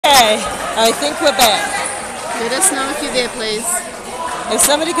I think we're back. Let us know if you're there, please. If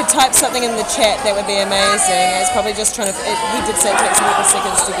somebody could type something in the chat, that would be amazing. It's probably just trying to. He did say it takes a couple of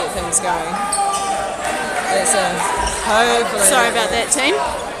seconds to get things going. Hopefully. Sorry about that, team.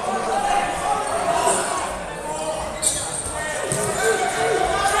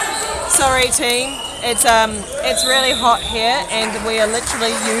 Sorry, team. It's really hot here, and we are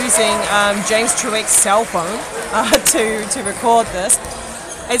literally using James Trueck's cell phone to record this.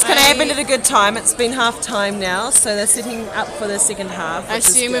 It's going to happen at a good time. It's been half time now, so they're setting up for the second half. I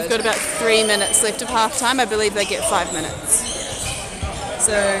assume we've got about 3 minutes left of half time. I believe they get 5 minutes.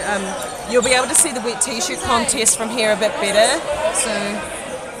 So you'll be able to see the wet t-shirt contest from here a bit better. So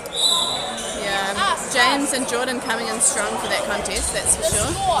yeah, James and Jordan coming in strong for that contest, that's for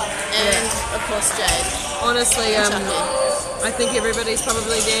sure. And of course Jade. Honestly, I think everybody's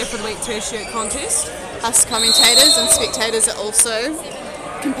probably there for the wet t-shirt contest. Us commentators and spectators are also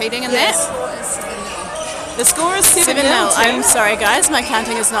competing in that. The score is 7-0. I'm sorry guys, my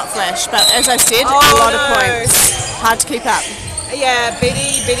counting is not flash, but as I said, a lot of points. Hard to keep up. Yeah,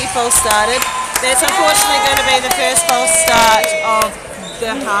 Betty false started. That's unfortunately going to be the first false start of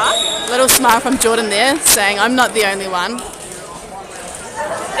the half. Little smile from Jordan there, saying I'm not the only one.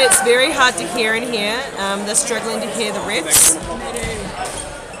 It's very hard to hear in here. They're struggling to hear the refs.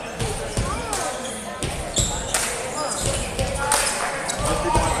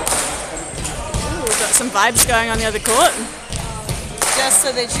 Some vibes going on the other court. Just so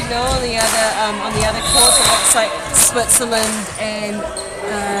that you know, on the other court it looks like Switzerland and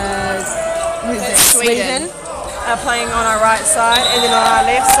Sweden are playing on our right side, and then on our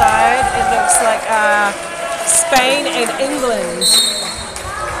left side it looks like Spain and England.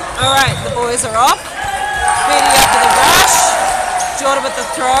 All right, the boys are off. Betty up with a rush. Jordan with the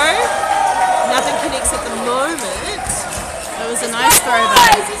throw. Nothing connects at the moment. It was a nice throw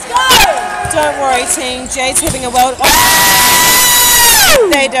though. Don't worry, team. Jade's having a well.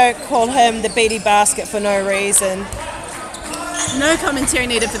 They don't call him the Beatty basket for no reason. No commentary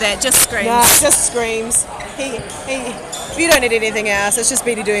needed for that. Just screams. Nah, just screams. You don't need anything else. It's just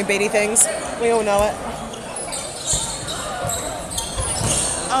Beatty doing Beatty things. We all know it.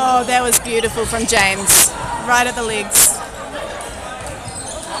 Oh, that was beautiful from James. Right at the legs.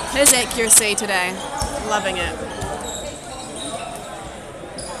 His accuracy today. Loving it.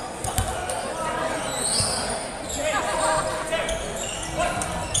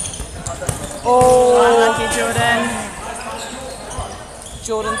 Oh, unlucky Jordan.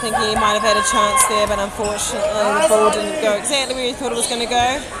 Jordan thinking he might have had a chance there, but unfortunately the ball didn't go exactly where he thought it was going to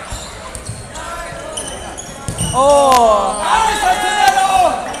go. Oh,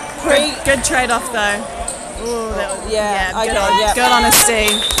 good trade-off though. Ooh, that was, good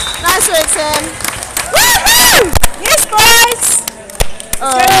honesty. Nice work, Sam. Woohoo! Yes, boys.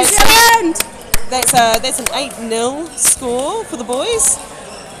 All right, New Zealand. That's an 8-0 score for the boys.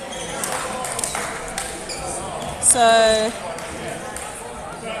 So,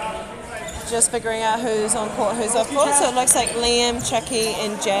 just figuring out who's on court, who's off court. So it looks like Liam, Chucky,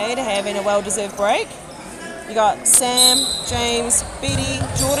 and Jade are having a well-deserved break. You got Sam, James, Betty,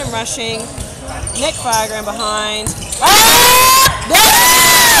 Jordan rushing, Nick Fargren behind.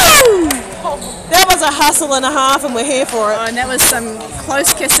 That was a hustle and a half, and we're here for it. Oh, and that was some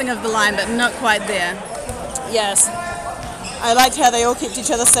close kissing of the line, but not quite there. Yes. I liked how they all kept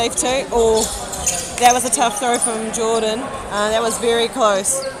each other safe too. Oh. That was a tough throw from Jordan. That was very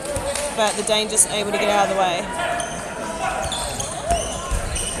close, but the Dane just able to get out of the way.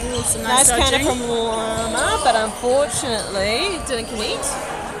 Ooh, some nice counter from Lama, but unfortunately didn't connect.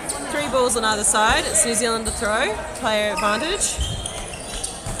 3 balls on either side. It's New Zealand to throw. Player advantage.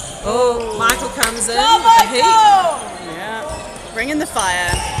 Oh, Michael comes in with the heat. Yeah, bringing the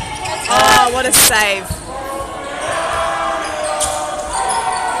fire. Oh, what a save.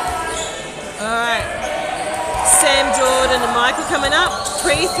 Alright, Sam, Jordan and Michael coming up.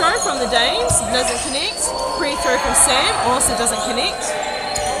 Pre-throw from the Danes, doesn't connect. Pre-throw from Sam, also doesn't connect.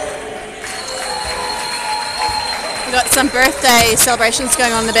 We've got some birthday celebrations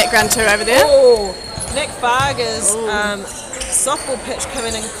going on in the background too over there. Oh, Nick Farger's softball pitch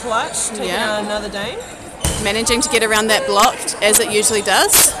coming in clutch, taking out another Dane. Managing to get around that block as it usually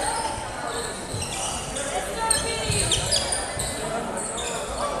does.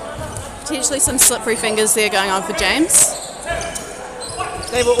 Potentially some slippery fingers there going on for James.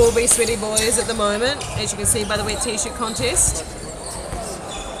 They will all be sweaty boys at the moment, as you can see by the wet t-shirt contest.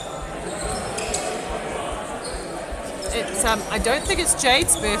 It's I don't think it's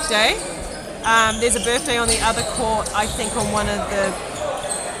Jade's birthday. There's a birthday on the other court, I think, on one of the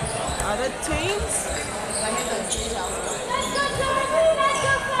other teams.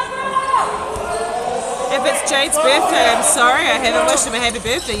 Jade's birthday. I'm sorry, I haven't wished him a happy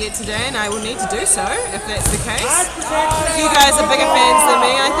birthday yet today, and I will need to do so if that's the case. You guys are bigger fans than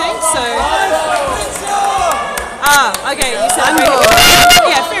me, I think, so... okay, you said...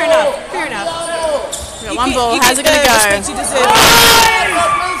 Yeah, fair enough, fair enough. Got one ball, how's it going to go? You deserve.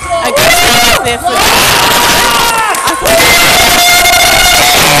 A good start there for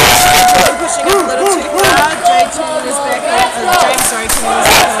pushing it a little too far. Jade turning his back up. James, sorry, turning his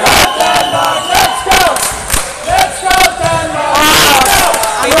back up.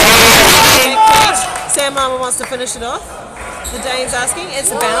 Sam Mama wants to finish it off. The Dane's asking. It's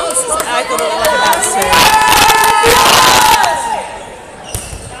a bounce. I thought it looked like a bounce too.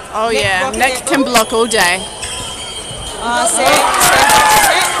 Oh yeah, Nick can block all day. Sam.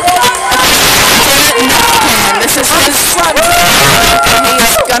 This is his front.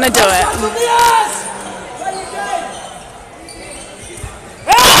 He's gonna do it.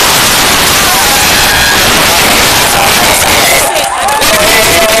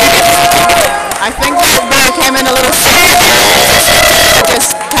 I think that ball came in a little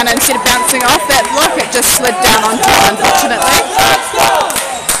just kind of instead of bouncing off that block, it just slid down onto it, unfortunately.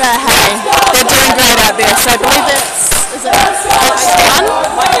 But hey, they're doing great out there. So I believe is it H1?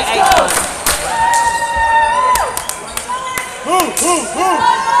 Woo!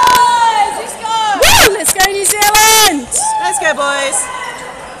 Let's go New Zealand! Let's go, boys.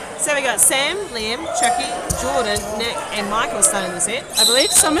 So we got Sam, Liam, Chucky, Jordan, Nick, and Michael starting the set. I believe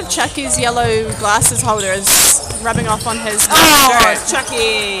some of Chucky's yellow glasses holder is rubbing off on his shirt.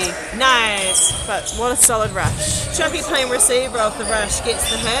 Chucky! Nice! But what a solid rush. Chucky playing receiver off the rush gets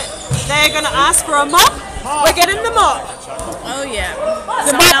the hit. They're going to ask for a mop. We're getting the mop. Oh yeah.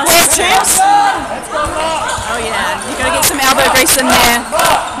 The mop was champs. Oh yeah. You're going to get some elbow grease in there.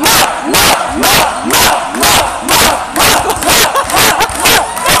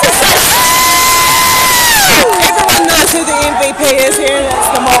 Everyone knows who the MVP is here, and it's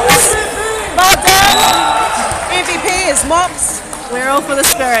the mops. Well done. MVP is mops. We're all for the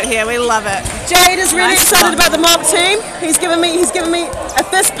spirit here. We love it. Jade is really excited about the mop team. He's giving me a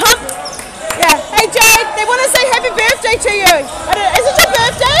fist pump. Yeah. Hey Jade, they want to say happy birthday to you. Is it your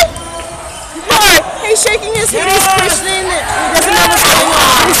birthday? No. He's shaking his head. He's questioning it. He doesn't know what's going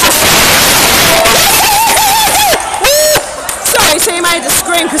on. Sorry, team. I had to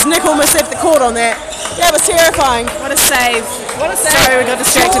scream because Nick almost left the court on that. That was terrifying. What a save. What a save. Sorry, we got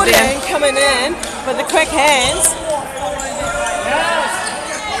distracted there. Coming in with the quick hands.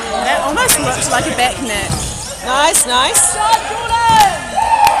 That almost looks like a back net. Nice, nice.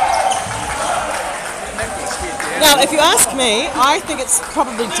 Now, if you ask me, I think it's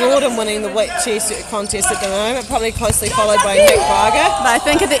probably Jordan winning the weight t-shirt contest at the moment, probably closely followed by Nick Varga. But I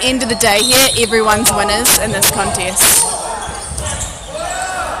think at the end of the day here, everyone's winners in this contest.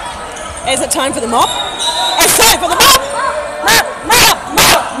 Is it time for the mop? It's time for the mop! Mop, mop,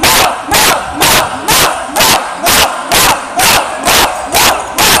 mop, mop, mop, mop, mop, mop, mop, mop, mop,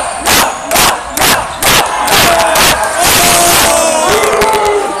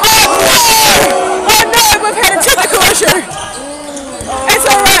 Oh no, we've had a typical issue. It's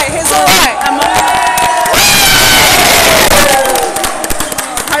alright, it's alright.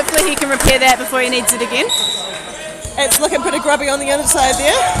 Hopefully he can repair that before he needs it again. It's looking pretty grubby on the underside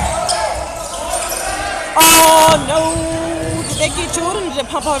there. Oh no! Did that get Jordan or did it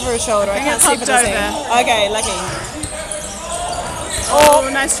pump over his shoulder? I can't see if it is there. Okay, lucky. Oh,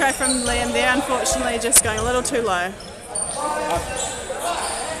 nice try from Liam there. Unfortunately, just going a little too low.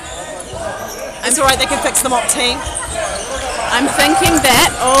 It's alright, they can fix the mop team. I'm thinking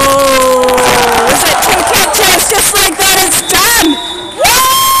that. Oh, is it two catches? Just like that, it's done! Woo!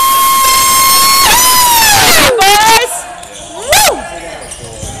 Boys! Woo!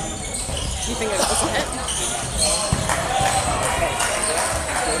 You think it was a hit?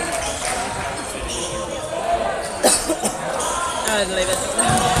 I'd leave it.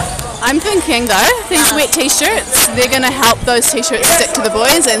 I'm thinking though, these wet t-shirts, they're going to help those t-shirts stick to the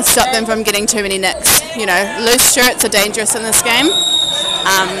boys and stop them from getting too many nicks. You know, loose shirts are dangerous in this game.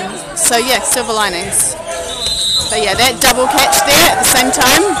 So yeah, silver linings. But yeah, that double catch there at the same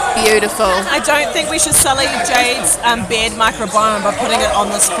time, beautiful. I don't think we should sully Jade's bed microbiome by putting it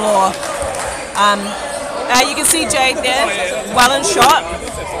on this floor. You can see Jade there, well in shot.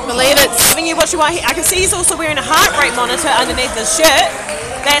 Believe it's giving you what you want. I can see he's also wearing a heart rate monitor underneath his shirt.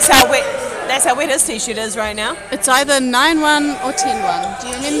 That's how wet his t-shirt is right now. It's either 9-1 or 10-1. Do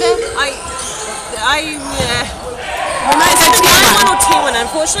you remember? When I said 9-1 or 10-1,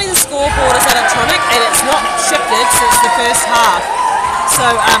 unfortunately the scoreboard is electronic and it's not shifted since the first half. So,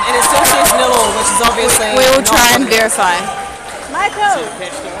 and it still says 0, which is obviously. We will try and verify. Michael!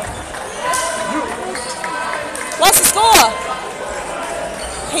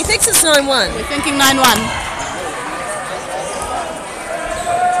 thinks it's 9-1. We're thinking 9-1.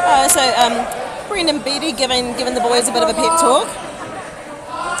 So Brendan Beatty giving the boys a bit of a pep talk.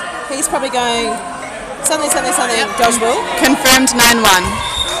 He's probably going something, Josh Will. Confirmed 9-1.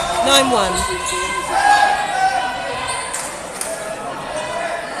 9-1.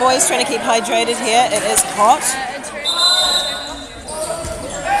 Boys trying to keep hydrated here. It is hot.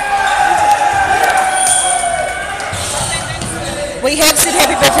 We have said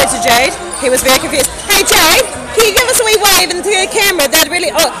happy birthday to Jade. He was very confused. Hey Jade, can you give us a wee wave into the camera? That'd really,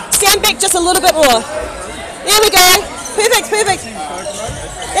 stand back just a little bit more. There we go. Perfect.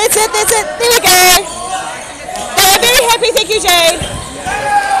 That's it. There we go. They're very happy, thank you Jade.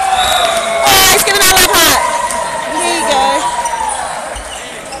 Oh, he's giving our love heart. There you go.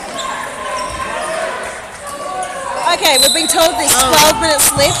 Okay, we've been told there's 12 minutes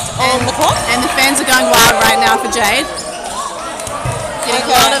left on the clock. And the fans are going wild right now for Jade. Getting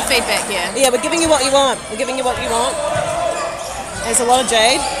a lot of feedback here. Yeah, we're giving you what you want. There's a lot of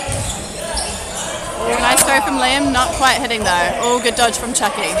Jade. Nice throw from Liam, not quite hitting though. Oh, good dodge from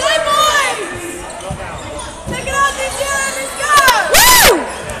Chucky. Go boys! Take it out, New Zealand, let's go! Woo!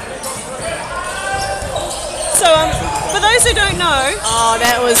 So, for those who don't know... Oh,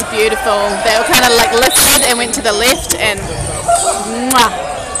 that was beautiful. They were kind of like lifted and went to the left and... Mwah.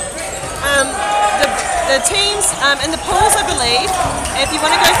 The teams in the pools, I believe, if you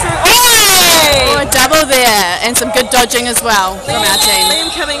want to go through... Oh! A double there, and some good dodging as well from our team. Liam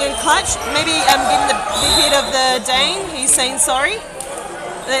coming in clutch, maybe getting the head of the Dane. He's saying sorry.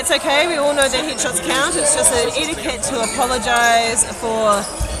 That's okay, we all know that headshots count. It's just an etiquette to apologise for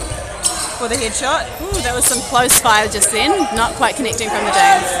the headshot. Ooh, that was some close fire just then, not quite connecting from the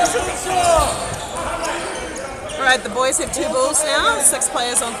Danes. Alright, the boys have 2 balls now, 6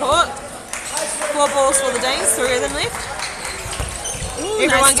 players on court. 4 balls for the Danes, 3 of them left. Ooh,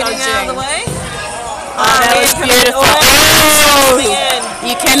 Everyone nice getting out of the way. That was beautiful.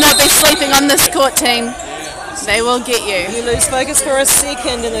 You cannot be sleeping on this court, team. They will get you. You lose focus for a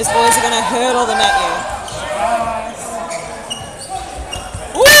second and those boys are going to hurdle them at you.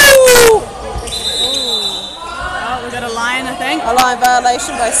 Woo! Oh, we got a line, I think. A line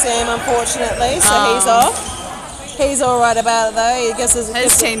violation by Sam, unfortunately, so he's off. He's all right about it though.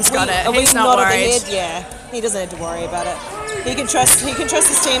 His team's got it. He's not nod of the worried. head. Yeah, he doesn't have to worry about it. He can trust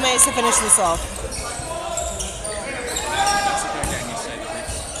his teammates to finish this off.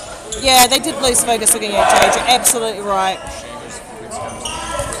 Yeah, they did lose focus looking at Jade. You're absolutely right.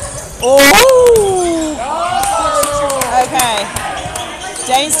 Oh! Okay.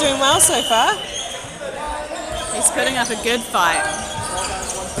 Dane's doing well so far. He's putting up a good fight.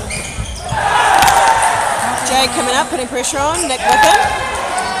 Jade coming up, putting pressure on, Nick with him.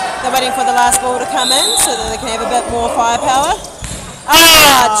 They're waiting for the last ball to come in so that they can have a bit more firepower.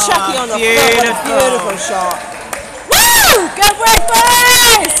 Chucky on the foot, what a beautiful shot. Woo! Good work,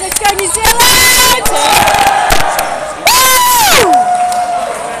 boys! Let's go, New Zealand! Woo!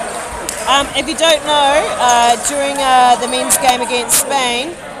 If you don't know, during the men's game against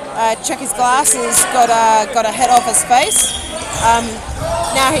Spain, Chucky's glasses got a hit off his face.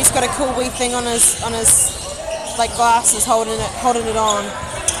 Now he's got a cool wee thing on his like glasses holding it on.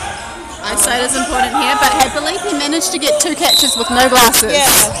 Eyesight is important here, but I believe he managed to get 2 catches with no glasses. Yeah,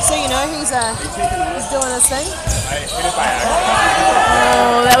 so you know he's doing his thing.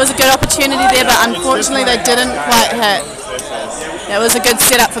 Oh, that was a good opportunity there, but unfortunately they didn't quite hit. That was a good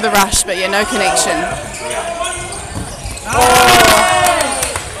setup for the rush, but yeah, no connection.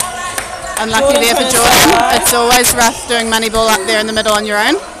 Unlucky there for Jordan. It's always rough doing money ball up there in the middle on your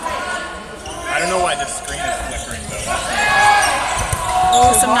own. I don't know why the screen is flickering though.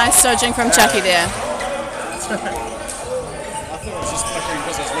 Oh, some nice dodging from Chucky there. I thought it was just flickering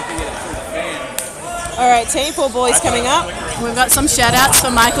because I was looking at it through the fan. Alright team, 4 boys coming up. We've got some shout outs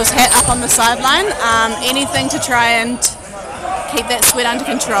for Michael's hat up on the sideline. Anything to try and keep that sweat under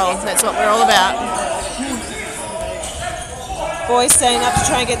control. That's what we're all about. Boys staying up to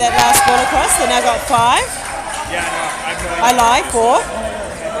try and get that last ball across. They now got 5. Yeah, no, I've no idea. I lie, 4.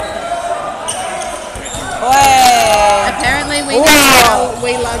 Way. Apparently we love Wolf.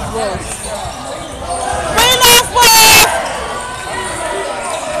 We love Wolf!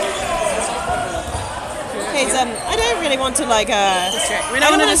 Okay, I don't really want to like We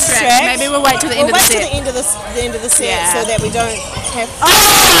don't want to distract. Maybe we'll wait till the end of the set. Wait till the end of the set so that we don't have.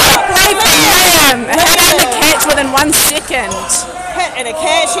 Great for him! Hit on the catch within 1 second. Hit and a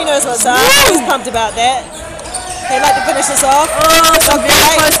catch. He knows what's up. He's pumped about that. They'd like to finish this off. Oh, some very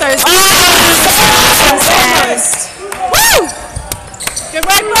close those. Almost. Woo! Good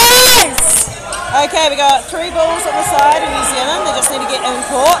work, boys! Okay, we got 3 balls on the side of New Zealand. They just need to get in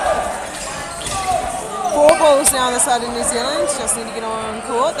court. 4 balls now on the side of New Zealand. Just need to get on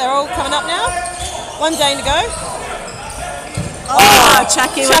court. They're all coming up now. 1 Dane to go. Oh,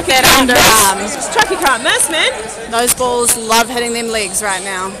 Chucky with that underarm. Chucky can't miss, man. Those balls love hitting them legs right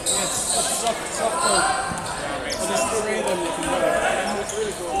now.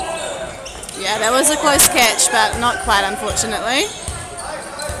 Yeah, that was a close catch, but not quite, unfortunately.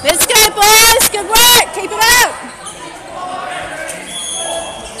 Let's go, boys. Good work. Keep it up.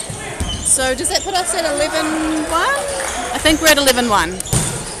 So does that put us at 11-1? I think we're at 11-1.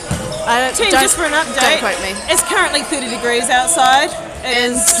 Team, just for an update, Don't quote me. it's currently 30 degrees outside.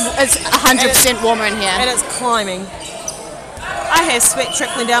 It's 100% warmer in here. And it's climbing. I have sweat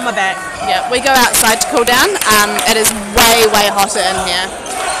trickling down my back. Yeah, we go outside to cool down. It is way, way hotter in here.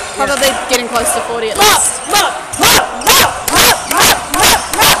 Probably getting close to 40 at least.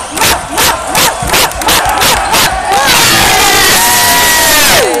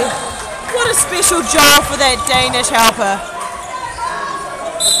 What a special job for that Danish helper.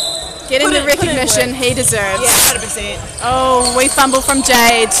 Getting Put the it- put it in recognition work. he deserves. Yeah, 100%. Oh, we fumble from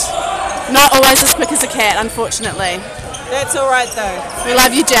Jade. Not always as quick as a cat, unfortunately. That's all right though. We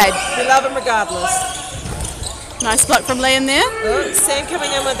love you, Jade. We love him regardless. Nice block from Liam there. Oh, Sam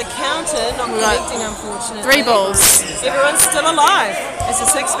coming in with the counter, not Right. connecting unfortunately. 3 balls. Everyone's still alive. It's a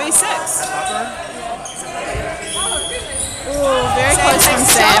 6v6. Ooh, very Sam close from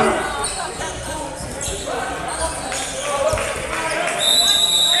takes Sam.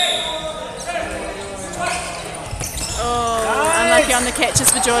 Oh, unlucky on the catches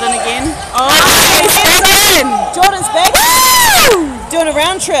for Jordan again. Oh, he's back in. Jordan's back. Doing a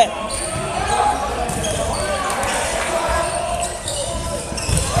round trip.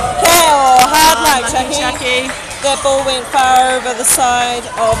 Okay, oh, hard luck, Unlucky Chucky. Chucky. That ball went far over the side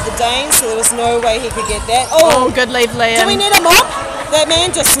of the Dane, so there was no way he could get that. Oh, good leave, Liam. Do we need a mop? That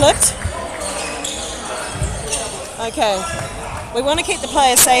man just slipped. Okay. We want to keep the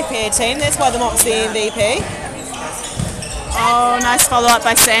players safe here, team. That's why the mop's the MVP. Oh, nice follow-up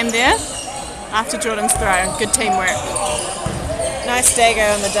by Sam there. After Jordan's throw. Good teamwork. Nice dagger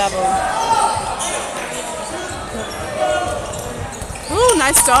on the double. Ooh,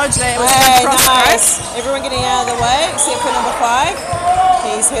 nice dodge there. It was a Hey, good cross nice. Everyone getting out of the way except for number 5.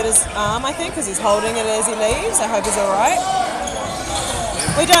 He's hurt his arm, I think, because he's holding it as he leaves. I hope he's all right.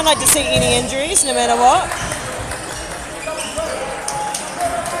 We don't like to see any injuries, no matter what.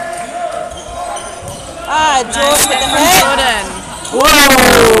 Ah, Nice Jordan with hit the from hit. Jordan.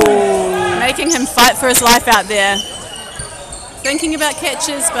 Whoa! Making him fight for his life out there. Thinking about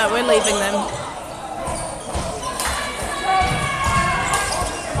catches, but we're leaving them.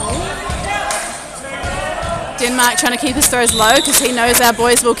 Denmark trying to keep his throws low because he knows our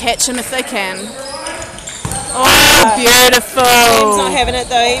boys will catch him if they can. Oh, beautiful. Tim's not having it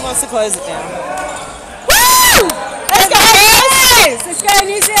though. He wants to close it down. Woo! Let's go, boys! Let's go,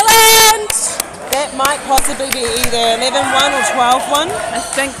 New Zealand. That might possibly be either 11-1 or 12-1. I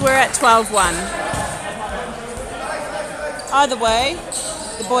think we're at 12-1. Either way,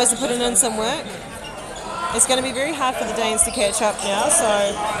 the boys are putting in some work. It's going to be very hard for the Danes to catch up now,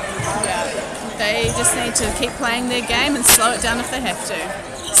 so They just need to keep playing their game and slow it down if they have to.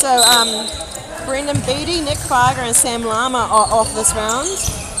 So, Brendan Beattie, Nick Farger and Sam Lama are off this round.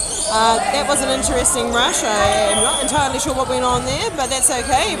 That was an interesting rush. I am not entirely sure what went on there, but that's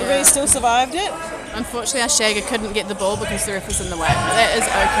okay. Everybody still survived it. Unfortunately, our Shagger couldn't get the ball because the ref was in the way, but that is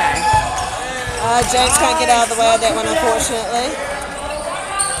okay. James can't get out of the way of that one, unfortunately.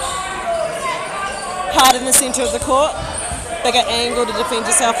 Hard in the centre of the court. Bigger angle to defend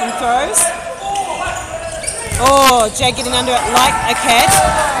yourself from throws. Oh, Jay getting under it like a cat.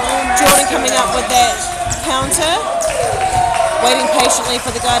 Jordan coming up with that counter. Waiting patiently for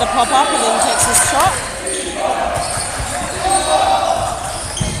the guy to pop up and then takes his shot.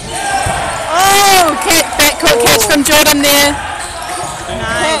 Oh, backcourt catch from Jordan there.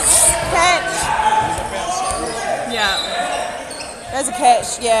 Nice. Catch. Yeah. There's a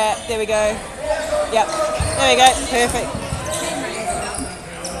catch. Yeah, there we go. Yep. There we go. Perfect.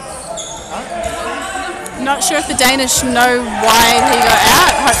 Not sure if the Danish know why he got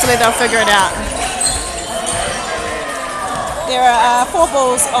out. Hopefully they'll figure it out. There are 4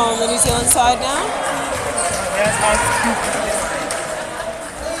 balls on the New Zealand side now.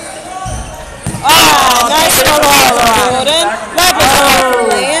 Oh, nice shot off, Jordan. Lovely shot from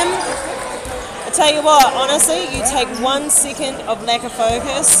Liam. I tell you what, honestly, you take 1 second of lack of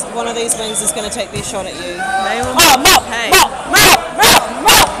focus, one of these wings is going to take their shot at you. They will Oh, mop, pay. mop, mop, mop,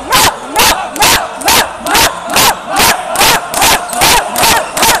 mop, mop, mop, mop, mop, mop, mop, mop, mop, mop,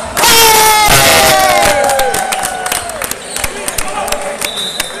 mop, mop.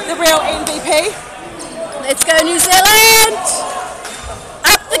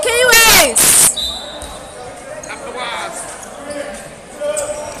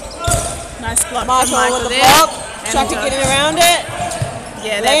 Nice block Michael from Michael with the there. block. And Chucky dodge. getting around it.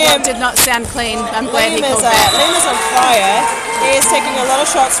 Yeah, that block did not sound clean. I'm glad he Liam called that. is on fire. He is taking a lot of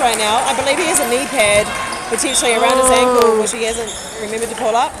shots right now. I believe he has a knee pad potentially around his ankle, which he hasn't remembered to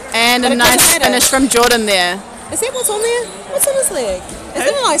pull up. And But a it doesn't nice matter. finish from Jordan there. Is that what's on there? What's on his leg? Is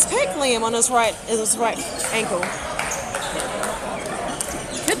that a nice pick, Liam, on his right ankle?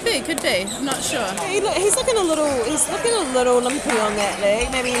 Could be. I'm not sure. He's looking a little limpy on that leg.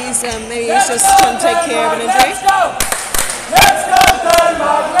 Maybe he's just trying to take care of an injury. Let's go,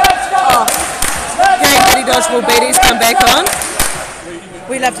 Denmark! Let's go! Granddaddy Dodgeball Beatties come back on.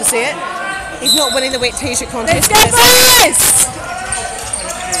 We love to see it. He's not winning the wet t-shirt contest. Let's go, boys!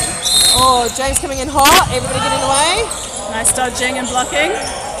 Oh, James coming in hot. Everybody getting away. Nice dodging and blocking.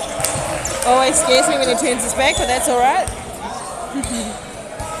 Always scares me when he turns his back, but that's all right.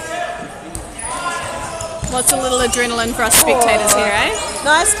 Lots of little adrenaline for us spectators here, eh?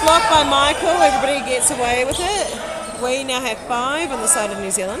 Nice block by Michael. Everybody gets away with it. We now have 5 on the side of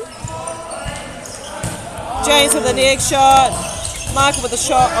New Zealand. James with a leg shot. Michael with a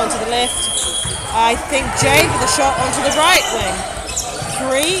shot onto the left. I think Jade with a shot onto the right wing.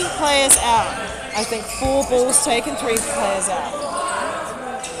 3 players out. I think 4 balls taken, 3 players out.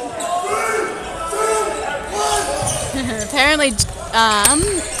 Apparently,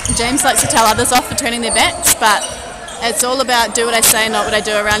 James likes to tell others off for turning their backs, but it's all about do what I say, not what I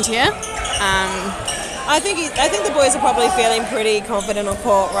do around here. I think the boys are probably feeling pretty confident on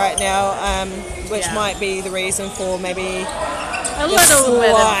court right now, which Yeah. might be the reason for maybe A little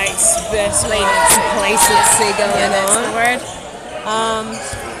bit of bit of complacency going that's the on. word.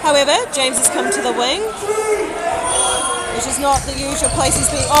 However, James has come to the wing, which is not the usual place he's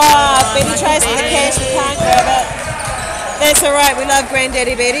been. Oh, Betty tries for the catch, we can't grab it. That's all right. We love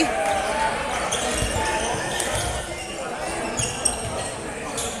Granddaddy Betty.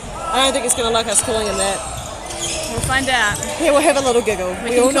 I don't think it's going to like us calling him that. We'll find out. He will have a little giggle.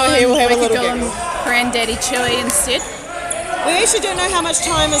 We all know he will have a little giggle. Granddaddy Chewy instead. We actually don't know how much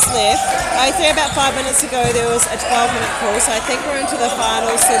time is left. I think about 5 minutes ago there was a 12-minute call, so I think we're into the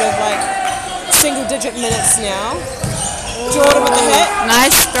final sort of like single-digit minutes now. Jordan with the hit.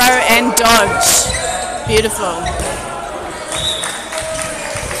 Nice throw and dodge. Beautiful.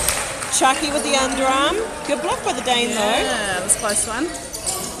 Chucky with the underarm. Good block by the Dane though. Yeah, that was a close one.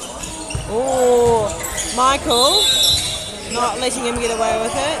 Oh, Michael not letting him get away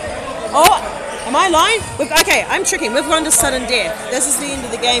with it. Oh, am I lying? Okay, I'm tricking. We've gone to sudden death. This is the end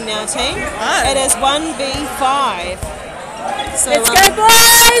of the game now, team. Oh. It is 1v5. So, Let's go,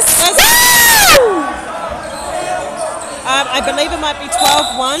 boys! I believe it might be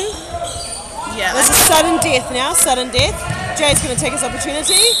 12-1. Yeah. This is sudden death now, sudden death. Jay's going to take his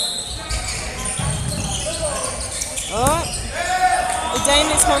opportunity. Oh, the Dane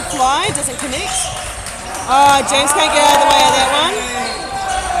lets one fly, doesn't connect. Oh, James can't get out of the way of that one.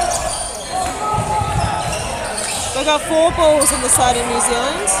 We've got 4 balls on the side of New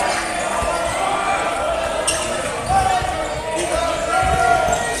Zealand.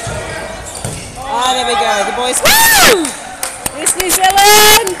 Ah, there we go. The boys. Woo! Yes, New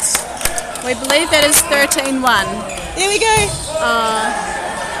Zealand! We believe that is 13-1. There we go.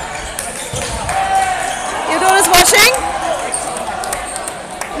 Your daughter's watching?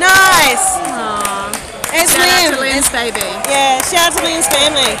 Nice. It's Shout out Liam. to Liam's baby. Yeah, shout out to Liam's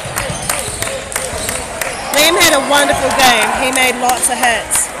family. Liam had a wonderful game. He made lots of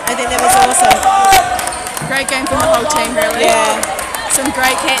hits. I think that was awesome. Great game from the whole team, really. Yeah. Some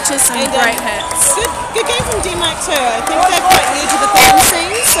great catches, some And, great hits. Good game from Denmark too. I think they're quite new to the film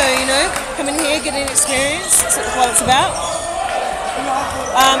scene, so coming here, getting experience, that's what it's about.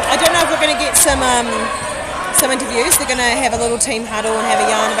 I don't know if we're going to get some interviews. They're going to have a little team huddle and have a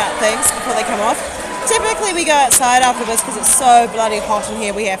yarn about things before they come off. Typically we go outside after this because it's so bloody hot in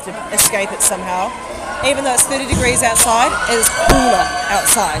here we have to escape it somehow. Even though it's 30 degrees outside, it is cooler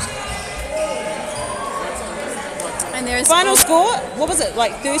outside. And there is Final score, what was it,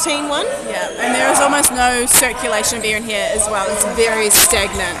 like 13-1? Yeah, and there is almost no circulation of air in here as well. It's very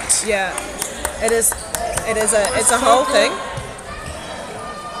stagnant. Yeah, it's a whole thing.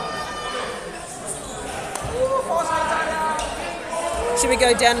 Should we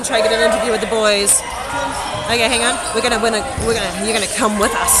go down and try to get an interview with the boys? Okay, hang on. You're gonna come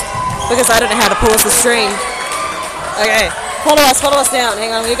with us because I don't know how to pause the stream. Okay, follow us down.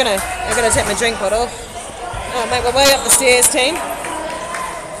 Hang on, I'm gonna take my drink bottle. Oh, mate, we're way up the stairs, team.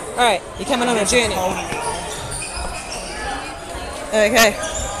 All right, you're coming on a journey. Okay,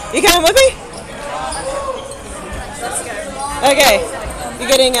 you coming with me? Okay, you're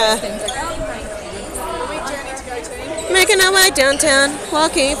getting a. Making our way downtown,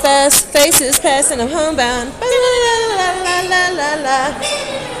 walking fast, faces past, and I'm homebound. La, la, la, la, la, la, la.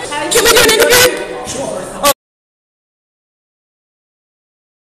 Can we do an interview?